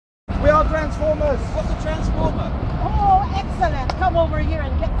Transformers. What's a transformer? Oh, excellent. Come over here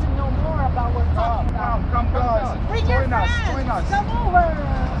and get to know more about what we're talking about. Come guys. Bring your Join us. friends. Join us. Come over.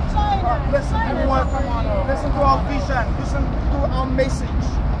 Join us. Listen, Join us everyone, over here. listen to our vision. Listen to our message.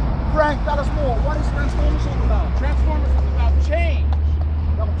 Frank, tell us more. What is Transformers all about? Transformers is about change.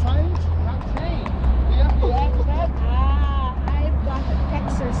 About change? About change. Do you have to add to that? I've got an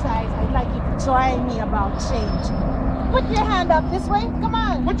exercise I'd like you to join me about change. Put your hand up this way. Come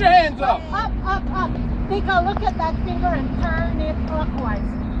on. Put your hands up. Up, up, up. Take a look at that finger and turn it clockwise.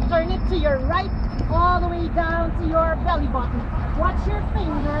 Turn it to your right, all the way down to your belly button. Watch your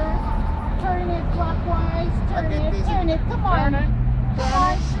fingers. Turn it clockwise. Turn it. Come on. Turn it. Come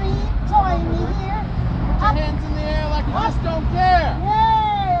on, Sri. Join me here. Put your hands in the air like you just don't care.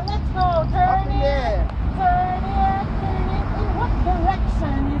 Yeah, let's go. Turn in the air. it. Turn it. Turn it. In what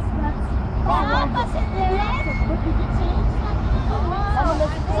direction is that? Opposite direction. But did you change that?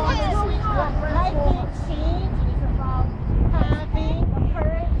 What's going on? I think change is about having the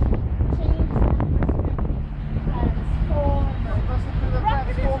courage to change and transform. Listen to the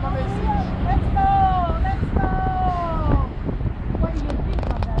Transformer message. Let's go. Let's go. What do you think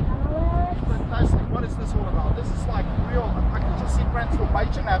of that, Alex? Fantastic. What is this all about? This is like real. I can just see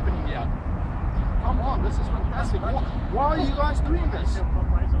transformation happening here. Come on, this is fantastic. Why are you guys doing this?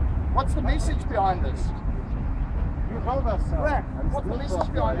 What's the message behind this? You told us so. Frank, what's the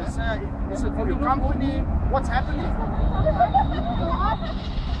message behind this? Is it for your company? What's happening?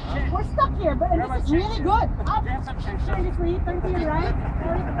 We're stuck here, but this is really good. Up, turn this way, turn to your right,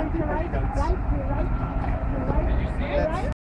 turn to your right, right, to your right, to your right, to your right.